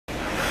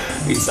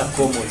It's a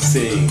common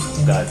saying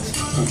that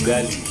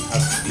ugali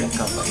has to be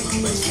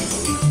accompanied by sukuma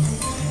wiki.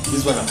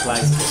 This one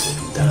applies also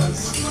to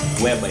dance,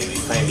 whereby we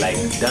find like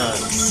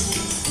dance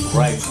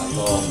rides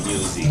along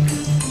music.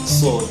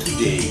 So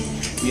today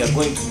we are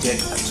going to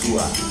take a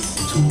tour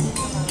to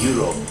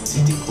Europe, a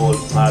city called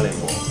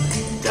Palermo,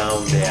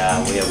 down there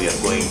where we are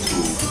going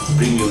to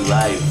bring you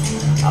live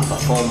a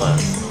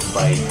performance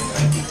by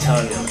an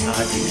Italian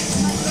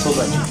artist, so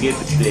that you get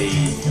they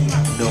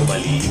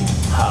normally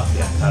have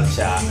their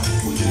culture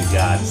with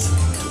regards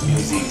to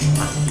music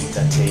and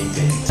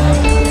entertainment.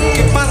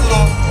 Che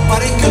parla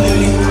parecchio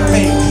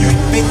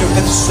dell'impegno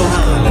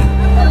personale,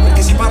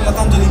 perché si parla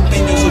tanto di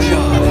impegno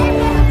sociale.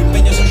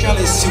 L'impegno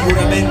sociale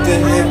sicuramente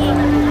è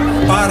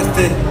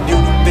parte di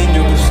un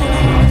impegno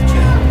personale,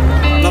 cioè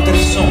la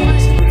persona,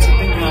 se non si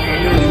impegna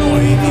ognuno di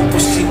noi, è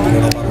impossibile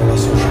la parola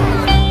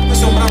sociale.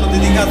 Questo è un brano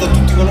dedicato a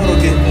tutti coloro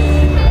che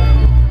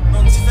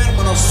non si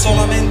fermano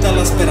solamente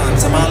alla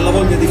speranza, ma alla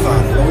voglia di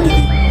fare, la voglia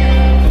di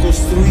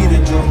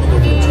costruire giorno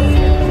dopo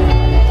giorno.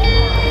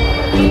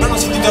 Il brano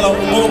si intitola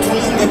Un altro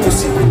mondo è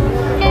possibile.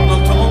 Un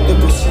altro mondo è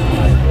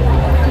possibile.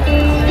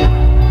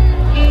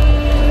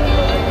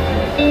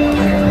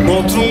 Un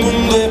altro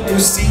mondo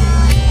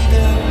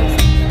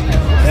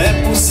è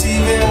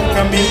possibile un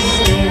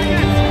cammino,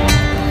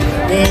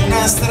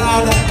 una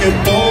strada che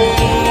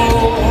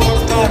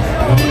porta,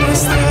 una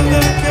strada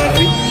che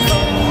arriva.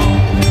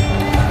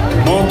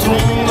 Un altro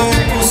mondo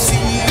è possibile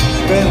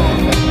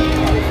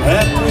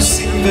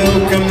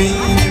un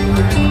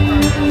cammino,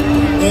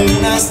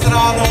 una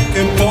strada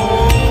che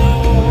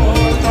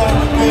porta,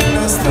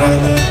 una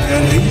strada che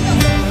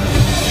arriva.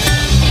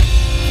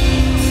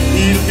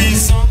 Il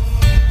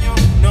bisogno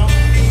non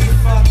mi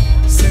fa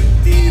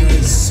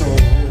sentire solo,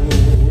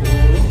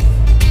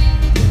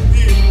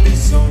 il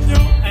bisogno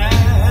è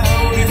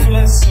un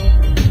riflesso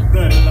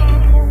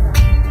dell'amore.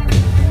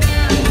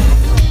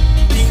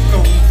 Ti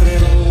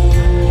incontrerai,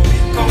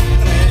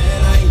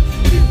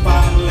 ti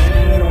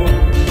parlerai,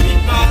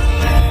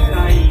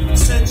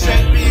 se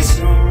c'è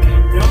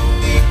bisogno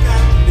di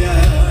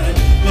cambiare,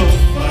 lo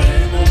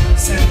faremo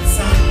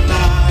senza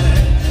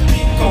andare. Ti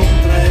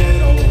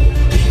incontrerai,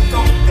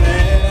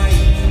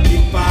 ti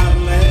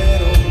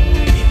parlerai,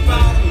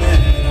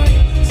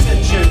 se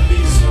c'è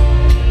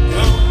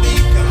bisogno di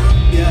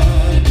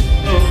cambiare,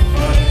 lo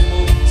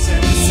faremo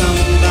senza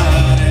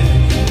andare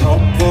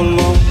troppo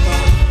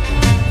lontano.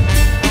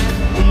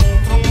 Un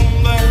altro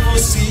mondo è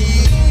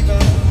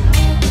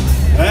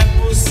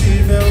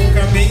possibile un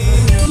cammino.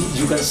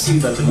 You can see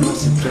that the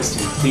most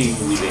interesting thing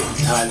with the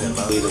Italian,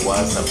 the way the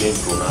words are being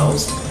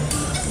pronounced,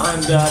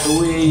 and the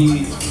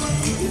way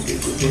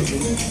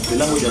the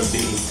language has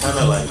been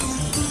internalized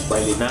by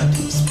the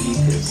native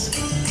speakers,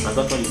 and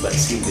not only but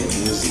sing the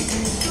music,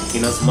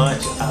 in as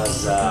much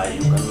as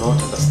you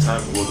cannot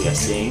understand what they are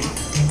saying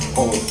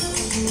or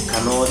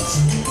cannot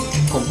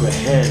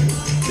comprehend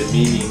the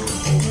meaning of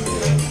the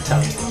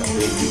terms that are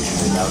being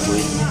used in the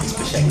language,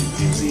 especially in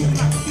music,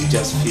 you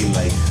just feel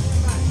like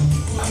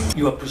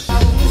you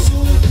appreciate.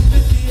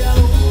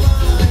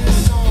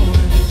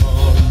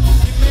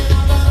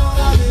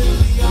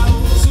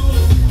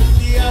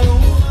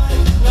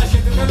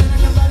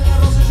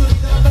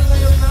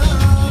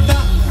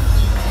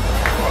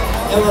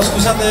 Allora,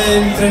 scusate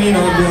il trenino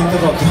che abbiamo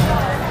interrotto.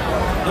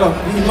 Allora,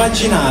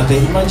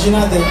 immaginate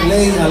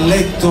lei a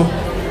letto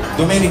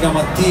domenica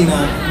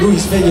mattina, lui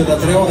sveglio da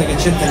 3 ore che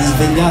cerca di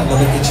svegliarla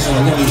perché ci sono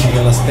gli amici che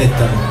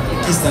l'aspettano e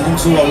chi sta in un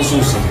suo al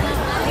susi.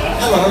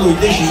 Allora lui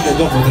decide,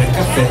 dopo 3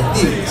 caffè,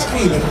 di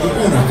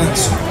scrivergli una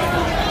canzone.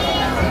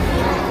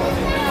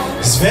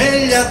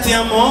 Svegliati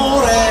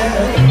amore,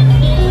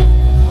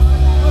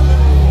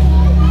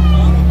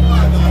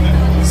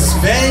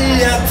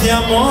 svegliati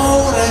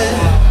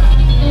amore.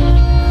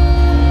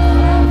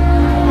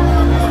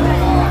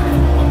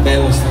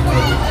 Bello sta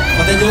cosa.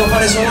 Fateglielo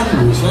fare solo a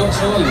lui, solo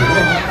a lui,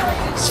 prego.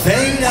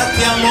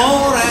 Svegliati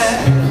amore.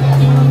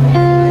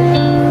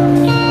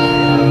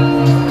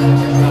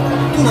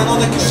 Una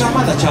nota più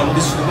chiamata ce l'hanno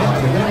vissuto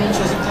mentre, però non ce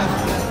la sentiamo.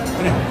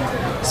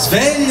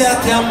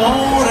 Svegliati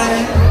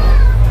amore.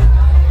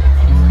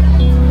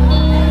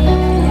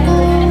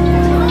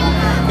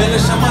 Belle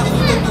chiamate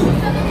tutte e due.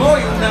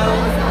 Poi una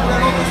nota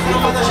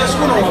chiamata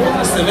ciascuno la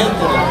potreste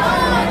mettere.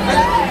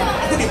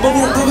 Quindi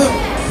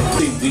proprio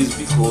This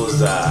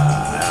because I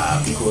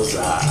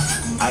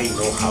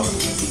know how to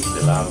speak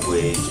the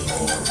language,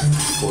 or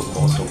because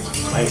most of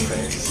my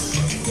friends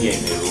here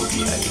in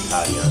Nairobi are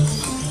Italian.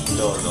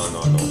 No.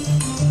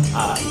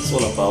 It's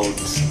all about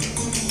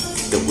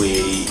the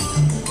way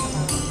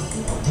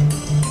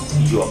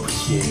you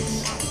appreciate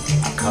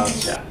a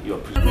culture. You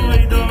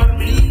appreciate.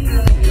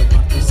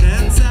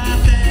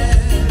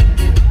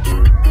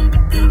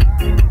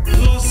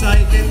 Lo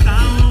sai che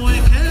t'amo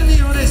e che il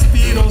mio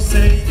respiro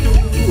sei tu.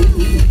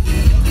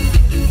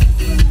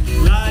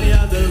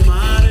 L'aria del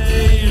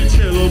mare, il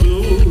cielo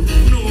blu,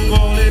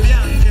 nuvole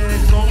bianche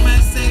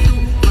come sei tu.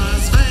 Ma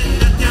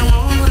svegliati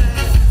amore,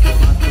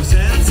 parto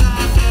senza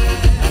te.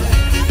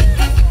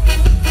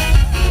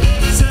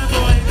 Se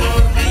vuoi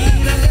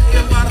dormire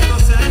io parto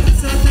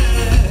senza te.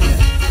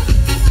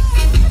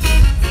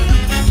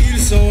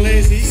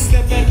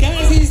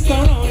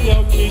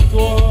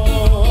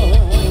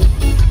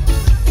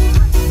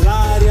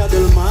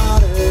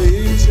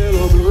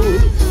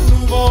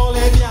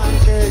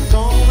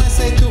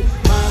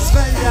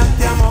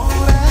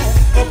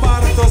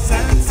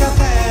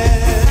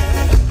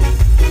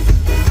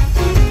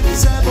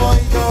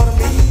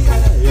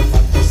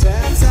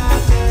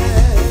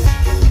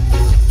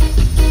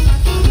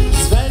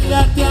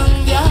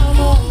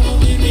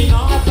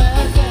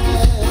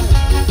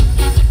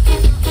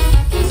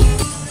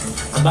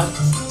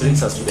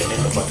 brings us to the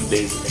end of our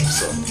today's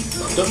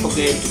episode. Don't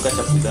forget to catch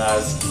up with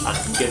us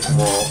and get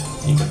more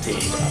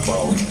entertained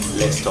about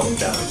Let's Talk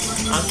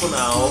Dance. And for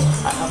now,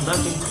 I have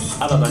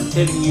nothing other than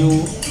telling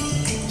you,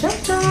 ciao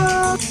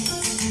ciao!